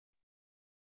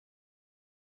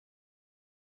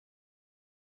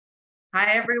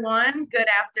Hi, everyone. Good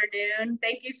afternoon.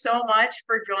 Thank you so much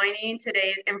for joining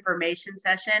today's information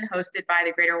session hosted by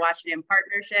the Greater Washington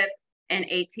Partnership and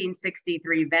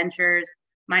 1863 Ventures.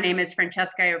 My name is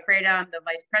Francesca Ofreda. I'm the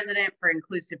Vice President for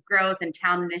Inclusive Growth and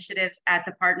Town Initiatives at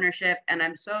the partnership, and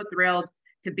I'm so thrilled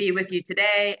to be with you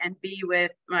today and be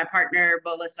with my partner,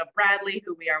 Melissa Bradley,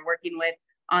 who we are working with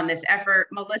on this effort.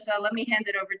 Melissa, let me hand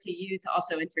it over to you to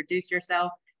also introduce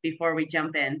yourself before we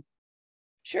jump in.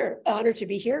 Sure, honored to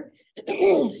be here.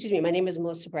 Excuse me, my name is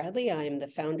Melissa Bradley. I am the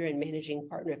founder and managing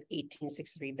partner of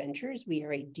 1863 Ventures. We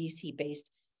are a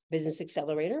DC-based business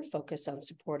accelerator focused on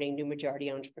supporting new majority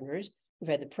entrepreneurs.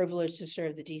 We've had the privilege to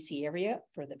serve the DC area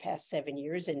for the past 7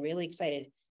 years and really excited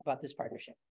about this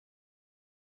partnership.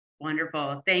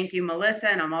 Wonderful. Thank you, Melissa.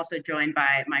 And I'm also joined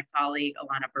by my colleague,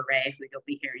 Alana Beret, who you'll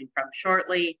be hearing from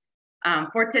shortly.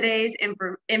 For today's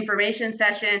information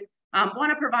session,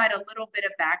 want to provide a little bit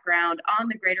of background on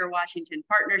the Greater Washington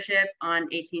Partnership, on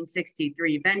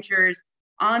 1863 Ventures,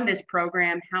 on this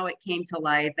program, how it came to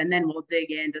life, and then we'll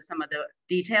dig into some of the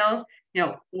details,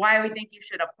 why we think you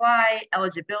should apply,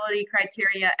 eligibility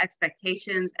criteria,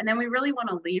 expectations, and then we really want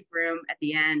to leave room at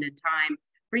the end and time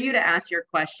for you to ask your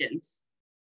questions.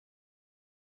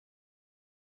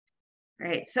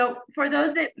 Great. So for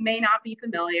those that may not be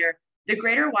familiar, the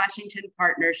Greater Washington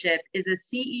Partnership is a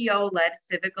CEO-led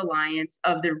civic alliance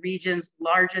of the region's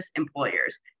largest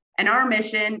employers. And our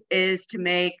mission is to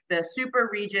make the super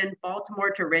region,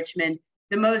 Baltimore to Richmond,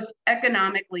 the most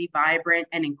economically vibrant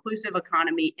and inclusive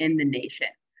economy in the nation.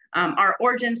 Our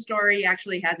origin story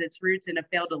actually has its roots in a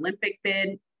failed Olympic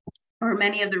bid, where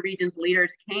many of the region's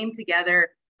leaders came together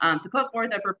to put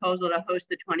forth a proposal to host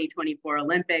the 2024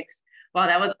 Olympics. While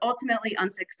that was ultimately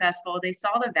unsuccessful, they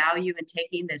saw the value in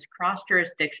taking this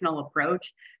cross-jurisdictional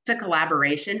approach to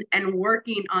collaboration and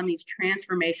working on these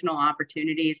transformational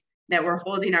opportunities that were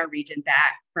holding our region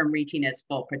back from reaching its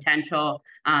full potential.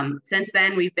 Since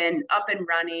then, we've been up and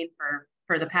running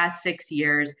for the past 6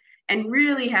 years and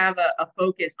really have a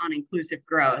focus on inclusive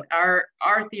growth.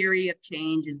 Our theory of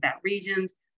change is that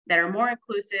regions that are more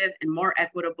inclusive and more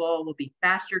equitable will be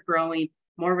faster growing,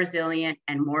 more resilient,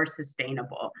 and more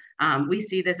sustainable. We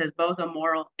see this as both a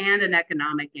moral and an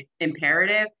economic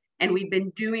imperative, and we've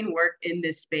been doing work in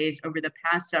this space over the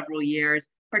past several years,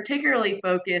 particularly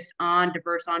focused on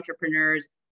diverse entrepreneurs,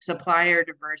 supplier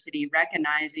diversity,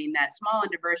 recognizing that small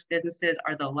and diverse businesses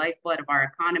are the lifeblood of our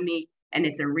economy, and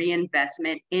it's a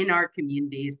reinvestment in our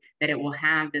communities that it will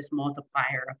have this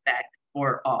multiplier effect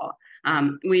for all.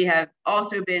 We have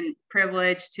also been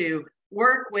privileged to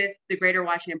work with the Greater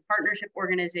Washington Partnership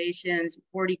organizations,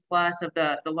 40 plus of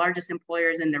the largest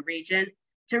employers in the region,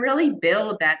 to really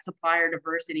build that supplier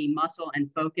diversity muscle and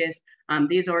focus.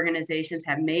 These organizations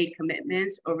have made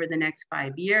commitments over the next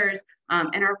 5 years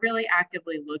and are really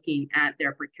actively looking at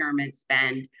their procurement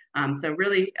spend. So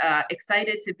really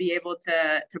excited to be able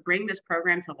to bring this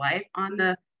program to life on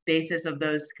the basis of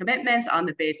those commitments, on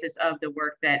the basis of the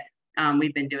work that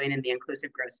we've been doing in the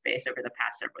inclusive growth space over the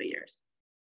past several years.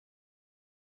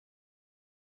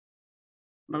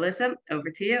 Melissa, over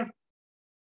to you.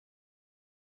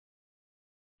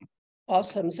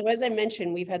 Awesome. So as I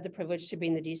mentioned, we've had the privilege to be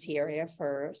in the DC area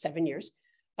for 7 years.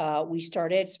 We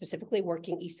started specifically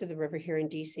working east of the river here in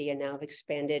DC and now have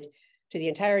expanded to the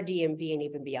entire DMV and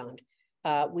even beyond.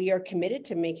 We are committed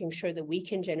to making sure that we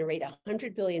can generate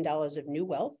 $100 billion of new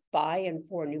wealth by and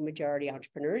for new majority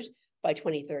entrepreneurs by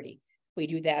 2030. We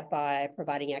do that by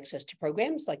providing access to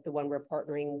programs like the one we're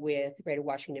partnering with the Greater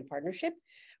Washington Partnership.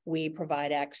 We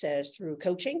provide access through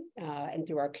coaching and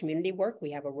through our community work.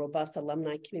 We have a robust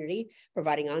alumni community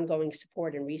providing ongoing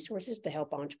support and resources to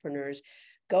help entrepreneurs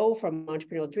go from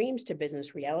entrepreneurial dreams to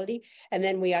business reality. And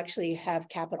then we actually have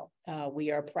capital.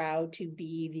 We are proud to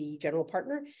be the general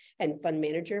partner and fund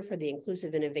manager for the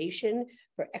Inclusive Innovation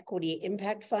for Equity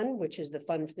Impact Fund, which is the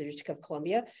fund for the District of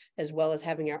Columbia, as well as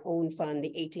having our own fund, the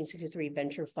 1863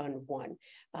 Venture Fund 1.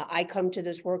 I come to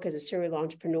this work as a serial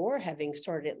entrepreneur, having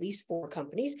started at least 4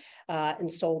 companies and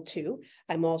sold 2.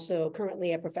 I'm also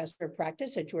currently a professor of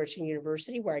practice at Georgetown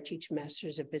University, where I teach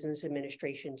Masters of Business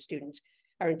Administration students.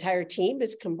 Our entire team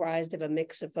is comprised of a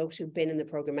mix of folks who've been in the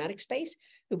programmatic space,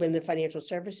 who've been in the financial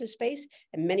services space,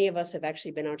 and many of us have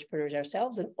actually been entrepreneurs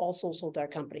ourselves and also sold our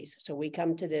companies. So we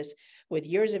come to this with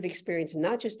years of experience,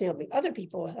 not just in helping other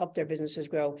people help their businesses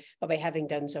grow, but by having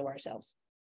done so ourselves.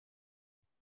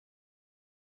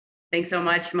 Thanks so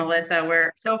much, Melissa.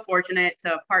 We're so fortunate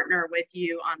to partner with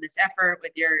you on this effort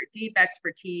with your deep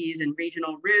expertise and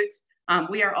regional roots.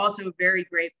 We are also very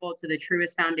grateful to the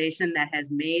Truist Foundation that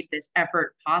has made this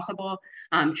effort possible.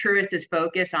 Truist is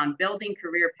focused on building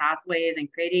career pathways and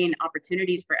creating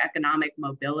opportunities for economic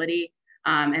mobility.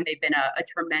 And they've been a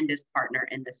tremendous partner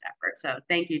in this effort. So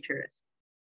thank you, Truist.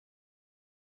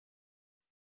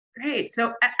 Great.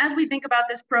 So as we think about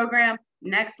this program,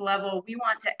 next level, we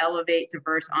want to elevate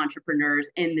diverse entrepreneurs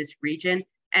in this region,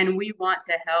 and we want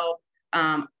to help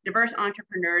diverse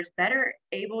entrepreneurs better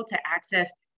able to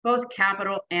access both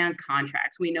capital and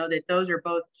contracts. We know that those are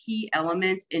both key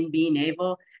elements in being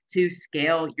able to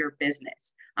scale your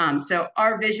business. So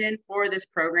our vision for this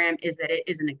program is that it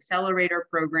is an accelerator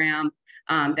program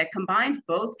that combines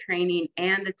both training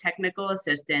and the technical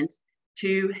assistance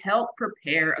to help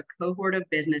prepare a cohort of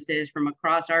businesses from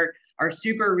across our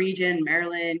super region,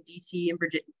 Maryland, DC,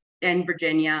 and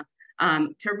Virginia,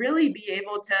 to really be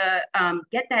able to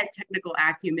get that technical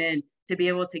acumen, to be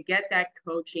able to get that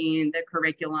coaching, the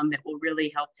curriculum that will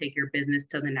really help take your business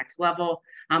to the next level.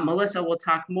 Melissa will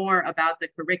talk more about the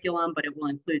curriculum, but it will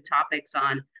include topics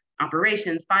on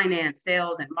operations, finance,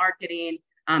 sales, and marketing.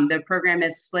 The program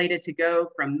is slated to go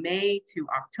from May to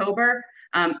October,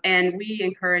 and we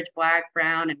encourage Black,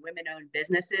 Brown, and women-owned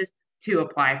businesses to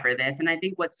apply for this. And I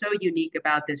think what's so unique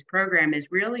about this program is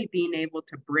really being able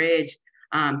to bridge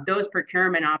those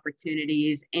procurement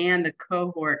opportunities and the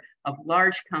cohort of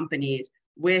large companies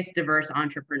with diverse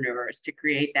entrepreneurs to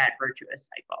create that virtuous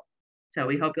cycle. So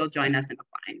we hope you'll join us in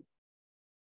applying.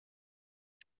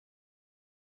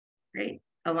 Great.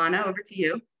 Alana, over to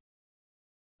you.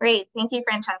 Great. Thank you,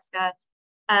 Francesca.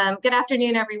 Good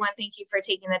afternoon, everyone. Thank you for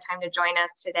taking the time to join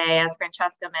us today. As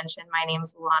Francesca mentioned, my name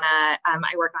is Alana.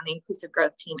 I work on the Inclusive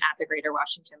Growth team at the Greater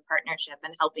Washington Partnership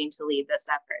and helping to lead this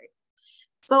effort.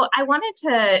 So I wanted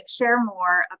to share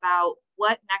more about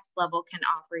what Next Level can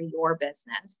offer your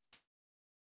business.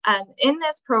 In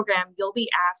this program, you'll be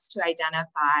asked to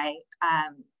identify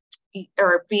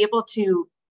or be able to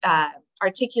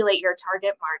articulate your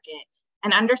target market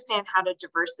and understand how to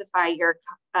diversify your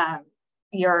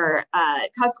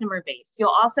customer base. You'll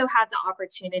also have the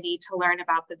opportunity to learn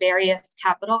about the various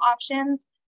capital options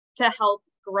to help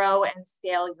grow and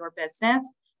scale your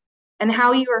business, and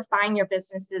how you refine your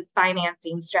business's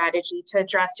financing strategy to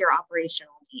address your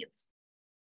operational needs.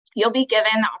 You'll be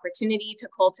given the opportunity to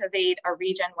cultivate a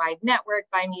region-wide network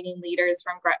by meeting leaders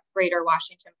from Greater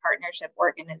Washington Partnership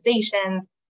organizations,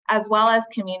 as well as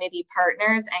community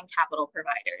partners and capital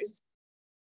providers.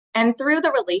 And through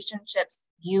the relationships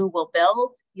you will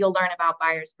build, you'll learn about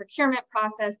buyers' procurement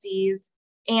processes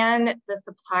and the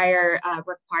supplier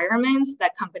requirements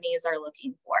that companies are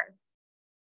looking for.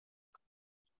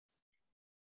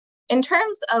 In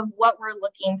terms of what we're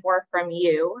looking for from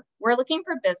you, we're looking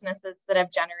for businesses that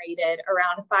have generated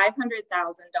around $500,000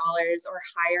 or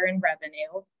higher in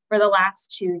revenue for the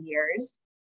last 2 years,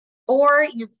 or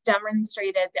you've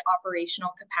demonstrated the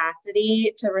operational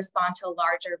capacity to respond to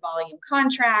larger volume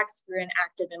contracts through an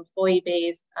active employee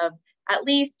base of at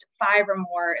least 5 or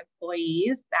more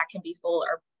employees that can be full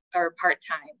or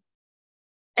part-time.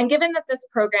 And given that this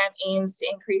program aims to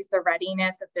increase the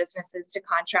readiness of businesses to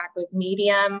contract with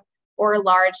medium or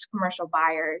large commercial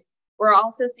buyers, we're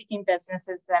also seeking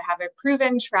businesses that have a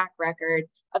proven track record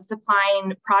of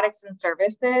supplying products and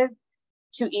services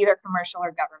to either commercial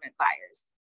or government buyers.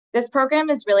 This program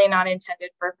is really not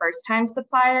intended for first-time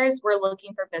suppliers. We're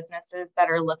looking for businesses that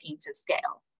are looking to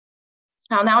scale.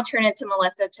 I'll now turn it to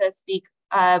Melissa to speak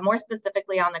more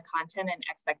specifically on the content and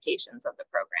expectations of the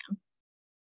program.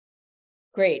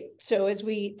 Great. So as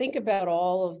we think about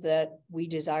all of that we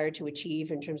desire to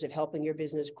achieve in terms of helping your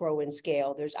business grow and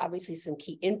scale, there's obviously some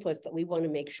key inputs that we want to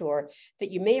make sure that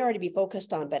you may already be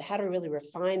focused on, but how to really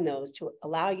refine those to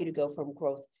allow you to go from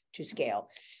growth to scale.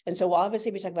 And so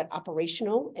obviously we talk about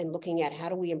operational and looking at how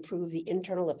do we improve the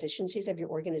internal efficiencies of your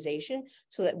organization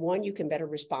so that 1, you can better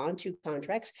respond to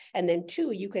contracts, and then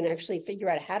 2, you can actually figure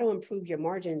out how to improve your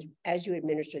margins as you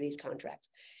administer these contracts.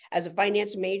 As a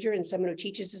finance major and someone who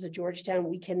teaches us at Georgetown,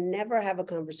 we can never have a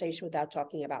conversation without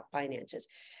talking about finances.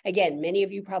 Again, many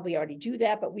of you probably already do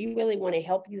that, but we really want to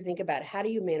help you think about how do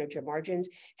you manage your margins?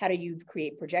 How do you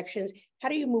create projections? How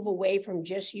do you move away from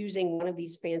just using one of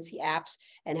these fancy apps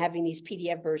and having these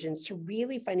PDF versions to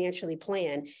really financially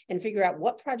plan and figure out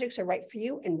what projects are right for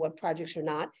you and what projects are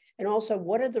not? And also,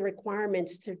 what are the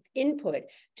requirements to input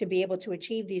to be able to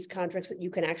achieve these contracts that you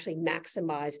can actually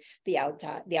maximize the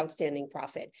outstanding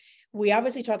profit? We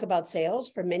obviously talk about sales.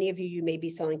 For many of you, you may be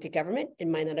selling to government and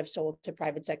might not have sold to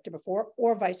private sector before,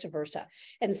 or vice versa.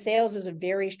 And sales is a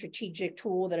very strategic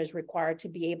tool that is required to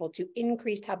be able to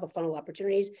increase top of funnel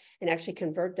opportunities and actually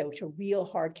convert those to real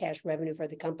hard cash revenue for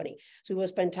the company. So we'll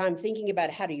spend time thinking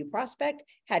about how do you prospect,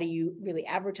 how do you really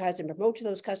advertise and promote to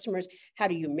those customers, how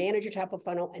do you manage your top of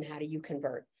funnel, and how do you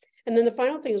convert. And then the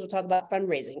final thing is we'll talk about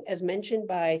fundraising. As mentioned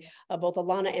by both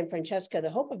Alana and Francesca, the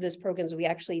hope of this program is we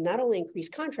actually not only increase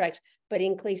contracts, but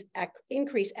increase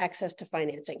access to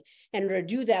financing. And in order to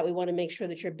do that, we want to make sure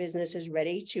that your business is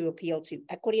ready to appeal to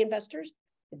equity investors,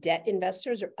 debt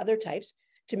investors, or other types,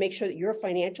 to make sure that your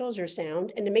financials are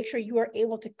sound and to make sure you are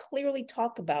able to clearly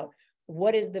talk about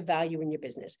what is the value in your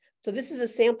business. So this is a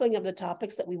sampling of the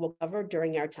topics that we will cover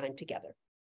during our time together.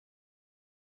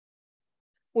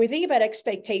 When we think about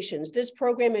expectations, this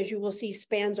program, as you will see,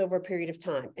 spans over a period of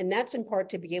time, and that's in part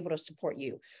to be able to support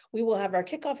you. We will have our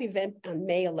kickoff event on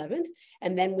May 11th,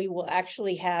 and then we will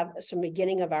actually have some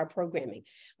beginning of our programming.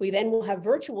 We then will have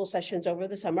virtual sessions over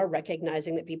the summer,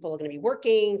 recognizing that people are going to be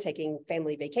working, taking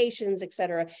family vacations, et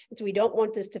cetera. And so we don't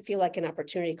want this to feel like an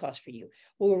opportunity cost for you.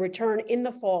 We will return in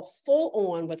the fall full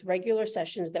on with regular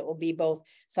sessions that will be both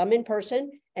some in person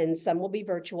and some will be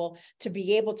virtual, to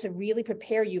be able to really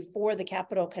prepare you for the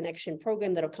Capital Connection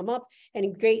program that'll come up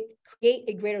and create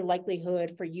a greater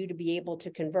likelihood for you to be able to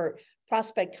convert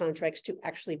prospect contracts to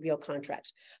actually real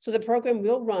contracts. So the program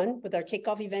will run with our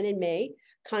kickoff event in May.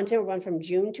 Content will run from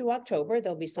June to October.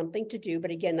 There'll be something to do, but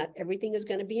again, not everything is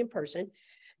going to be in person.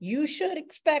 You should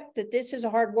expect that this is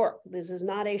hard work. This is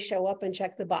not a show up and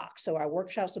check the box. So our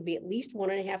workshops will be at least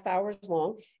 1.5 hours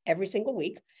long every single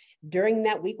week. During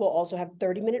that week, we'll also have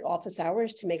 30-minute office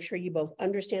hours to make sure you both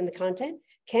understand the content,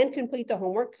 can complete the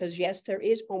homework, because yes, there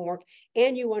is homework,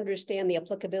 and you understand the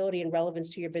applicability and relevance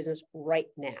to your business right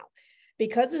now.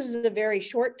 Because this is a very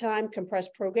short time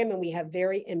compressed program and we have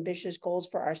very ambitious goals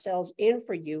for ourselves and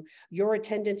for you, your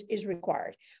attendance is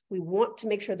required. We want to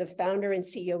make sure the founder and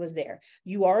CEO is there.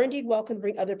 You are indeed welcome to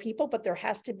bring other people, but there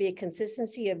has to be a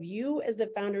consistency of you as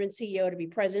the founder and CEO to be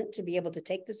present, to be able to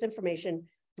take this information,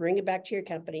 bring it back to your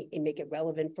company and make it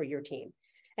relevant for your team.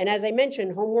 And as I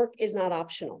mentioned, homework is not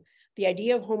optional. The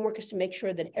idea of homework is to make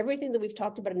sure that everything that we've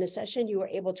talked about in this session, you are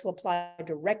able to apply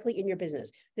directly in your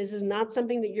business. This is not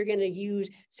something that you're going to use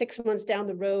 6 months down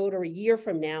the road or a year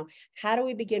from now. How do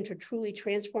we begin to truly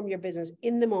transform your business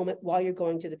in the moment while you're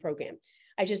going through the program?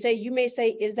 I should say, you may say,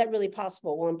 is that really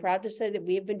possible? Well, I'm proud to say that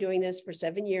we have been doing this for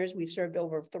 7 years. We've served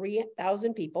over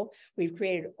 3,000 people. We've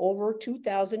created over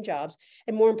 2,000 jobs.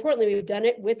 And more importantly, we've done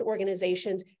it with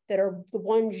organizations that are the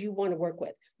ones you want to work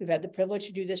with. We've had the privilege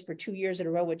to do this for 2 years in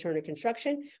a row with Turner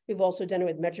Construction. We've also done it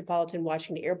with Metropolitan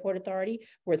Washington Airport Authority.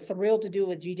 We're thrilled to do it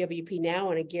with GWP now,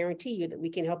 and I guarantee you that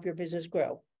we can help your business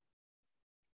grow.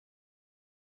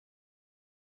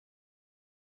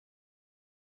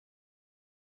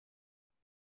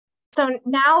 So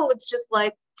now would just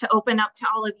like to open up to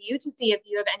all of you to see if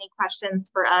you have any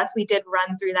questions for us. We did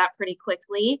run through that pretty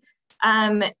quickly.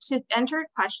 To enter a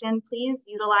question, please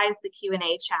utilize the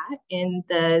Q&A chat in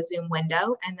the Zoom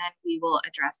window, and then we will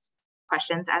address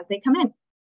questions as they come in.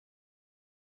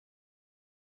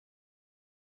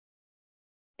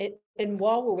 And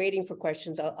while we're waiting for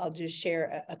questions, I'll just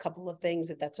share a couple of things,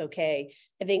 if that's okay.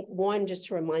 I think one, just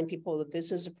to remind people that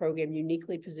this is a program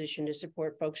uniquely positioned to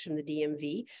support folks from the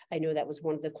DMV. I know that was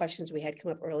one of the questions we had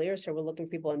come up earlier. So we're looking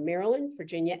for people in Maryland,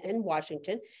 Virginia, and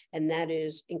Washington, and that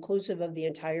is inclusive of the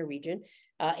entire region.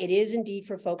 It is indeed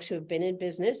for folks who have been in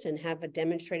business and have a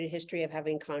demonstrated history of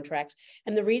having contracts.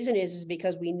 And the reason is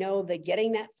because we know that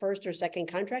getting that first or second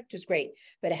contract is great,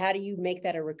 but how do you make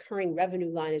that a recurring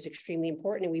revenue line is extremely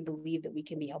important. And we believe that we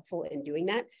can be helpful in doing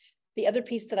that. The other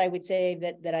piece that I would say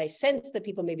that I sense that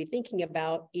people may be thinking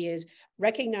about is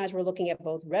recognize we're looking at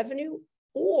both revenue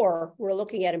or we're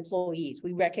looking at employees.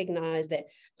 We recognize that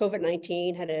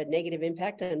COVID-19 had a negative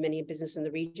impact on many businesses in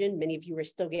the region. Many of you are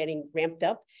still getting ramped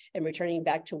up and returning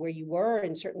back to where you were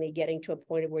and certainly getting to a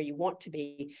point of where you want to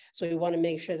be. So we want to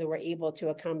make sure that we're able to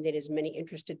accommodate as many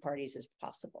interested parties as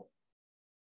possible.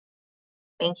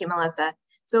 Thank you, Melissa.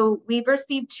 So we've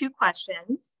received 2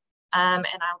 questions. And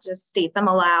I'll just state them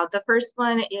aloud. The first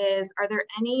one is, are there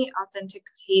any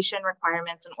authentication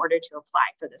requirements in order to apply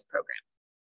for this program?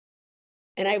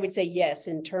 And I would say yes,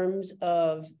 in terms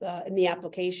of in the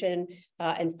application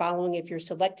and following, if you're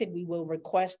selected, we will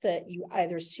request that you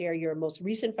either share your most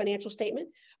recent financial statement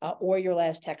or your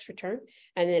last tax return.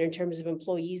 And then in terms of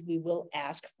employees, we will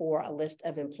ask for a list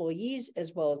of employees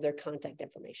as well as their contact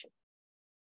information.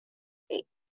 Great,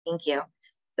 thank you.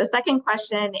 The second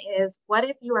question is, what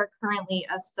if you are currently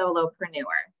a solopreneur?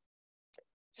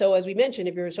 So as we mentioned,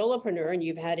 if you're a solopreneur and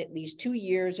you've had at least 2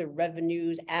 years of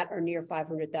revenues at or near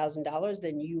 $500,000,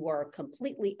 then you are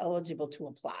completely eligible to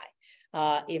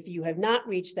apply. If you have not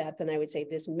reached that, then I would say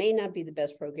this may not be the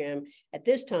best program at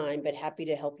this time, but happy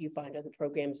to help you find other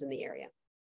programs in the area.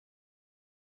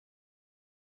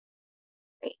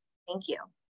 Great, thank you.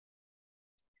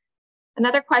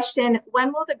 Another question,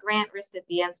 when will the grant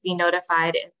recipients be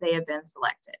notified if they have been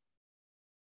selected?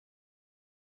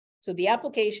 So the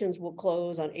applications will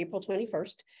close on April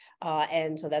 21st.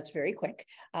 And so that's very quick.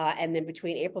 And then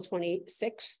between April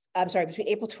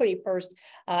 21st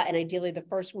and ideally the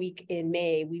first week in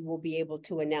May, we will be able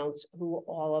to announce who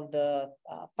all of the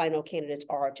final candidates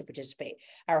are to participate.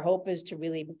 Our hope is to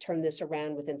really turn this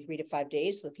around within 3 to 5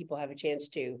 days so that people have a chance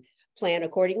to plan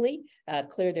accordingly,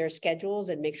 clear their schedules,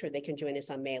 and make sure they can join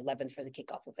us on May 11th for the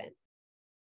kickoff event.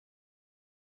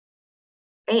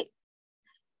 Great.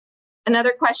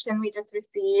 Another question we just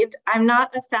received, I'm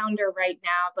not a founder right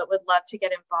now, but would love to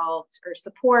get involved or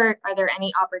support. Are there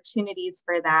any opportunities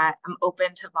for that? I'm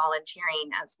open to volunteering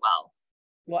as well.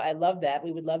 Well, I love that.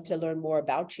 We would love to learn more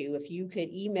about you. If you could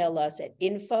email us at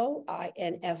info,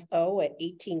 I-N-F-O, at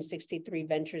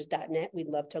 1863ventures.net. We'd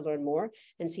love to learn more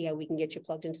and see how we can get you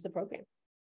plugged into the program.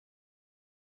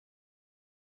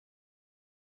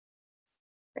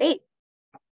 Great.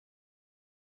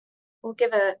 We'll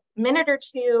give a minute or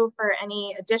two for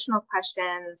any additional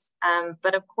questions,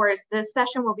 but of course, this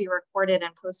session will be recorded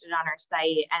and posted on our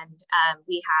site, and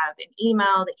we have an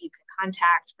email that you can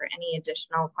contact for any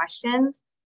additional questions.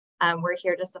 We're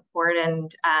here to support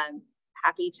and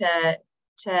happy to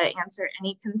answer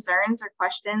any concerns or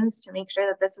questions to make sure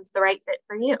that this is the right fit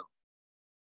for you.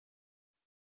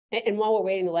 And while we're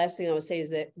waiting, the last thing I would say is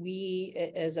that we,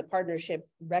 as a partnership,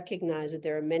 recognize that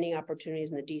there are many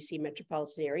opportunities in the DC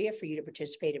metropolitan area for you to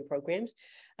participate in programs.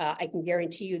 I can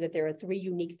guarantee you that there are 3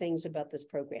 unique things about this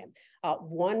program.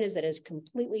 One is that it's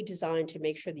completely designed to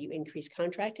make sure that you increase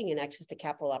contracting and access to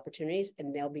capital opportunities,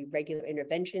 and there'll be regular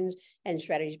interventions and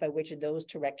strategies by which those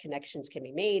direct connections can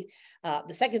be made.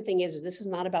 The second thing is this is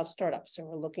not about startups. So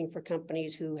we're looking for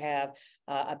companies who have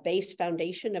a base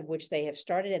foundation of which they have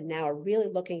started and now are really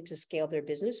looking to scale their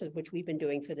business, which we've been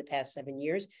doing for the past 7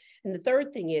 years. And the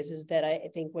third thing is that I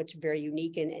think what's very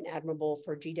unique and admirable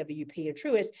for GWP and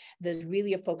Truist, there's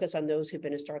really a focus on those who've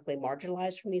been historically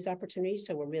marginalized from these opportunities.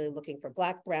 So we're really looking for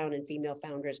Black, brown, and female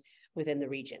founders within the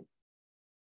region.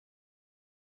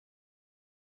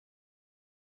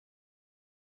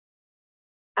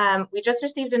 We just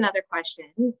received another question.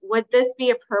 Would this be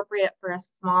appropriate for a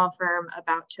small firm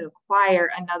about to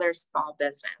acquire another small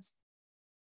business?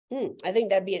 I think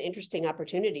that'd be an interesting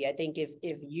opportunity. I think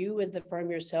if you as the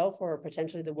firm yourself or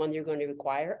potentially the one you're going to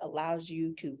acquire allows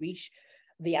you to reach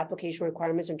the application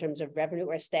requirements in terms of revenue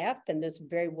or staff, then this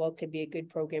very well could be a good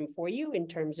program for you in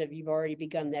terms of you've already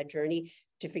begun that journey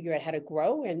to figure out how to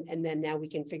grow. And then now we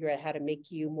can figure out how to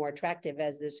make you more attractive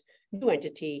as this new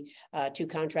entity to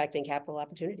contracting capital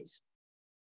opportunities.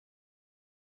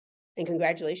 And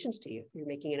congratulations to you. You're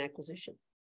making an acquisition.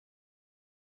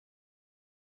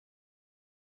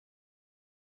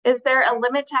 Is there a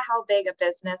limit to how big a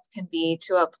business can be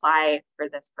to apply for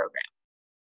this program?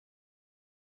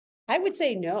 I would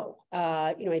say no.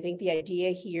 I think the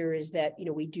idea here is that,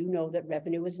 we do know that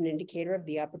revenue is an indicator of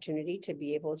the opportunity to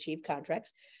be able to achieve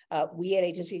contracts. We at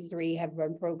Agency 3 have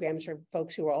run programs for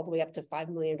folks who are all the way up to $5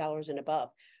 million and above.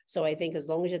 So I think as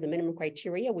long as you have the minimum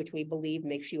criteria, which we believe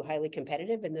makes you highly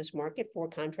competitive in this market for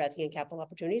contracting and capital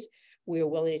opportunities, we are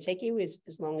willing to take you as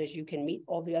long as you can meet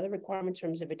all the other requirements in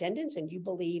terms of attendance and you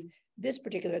believe this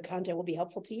particular content will be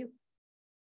helpful to you.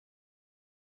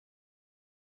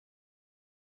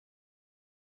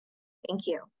 Thank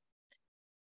you.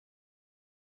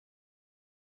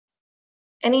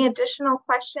 Any additional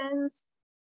questions?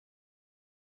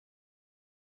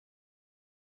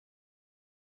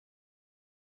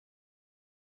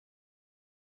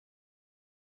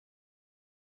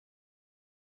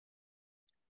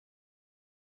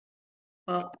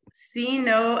 Well, seeing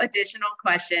no additional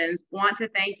questions, want to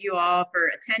thank you all for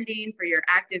attending, for your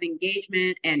active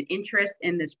engagement and interest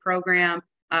in this program.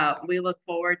 We look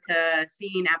forward to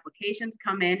seeing applications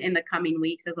come in the coming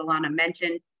weeks. As Alana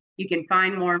mentioned, you can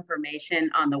find more information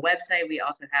on the website. We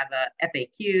also have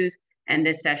FAQs, and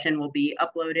this session will be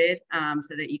uploaded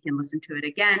so that you can listen to it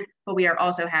again. But we are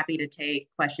also happy to take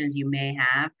questions you may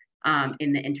have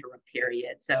in the interim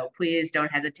period. So please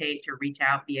don't hesitate to reach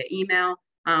out via email.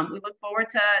 We look forward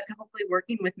to hopefully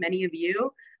working with many of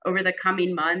you over the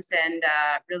coming months and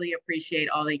really appreciate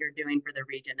all that you're doing for the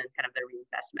region and kind of the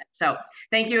reinvestment. So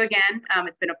thank you again.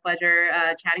 It's been a pleasure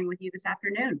chatting with you this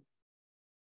afternoon.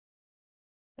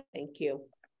 Thank you. All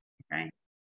right.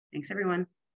 Thanks, everyone.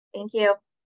 Thank you.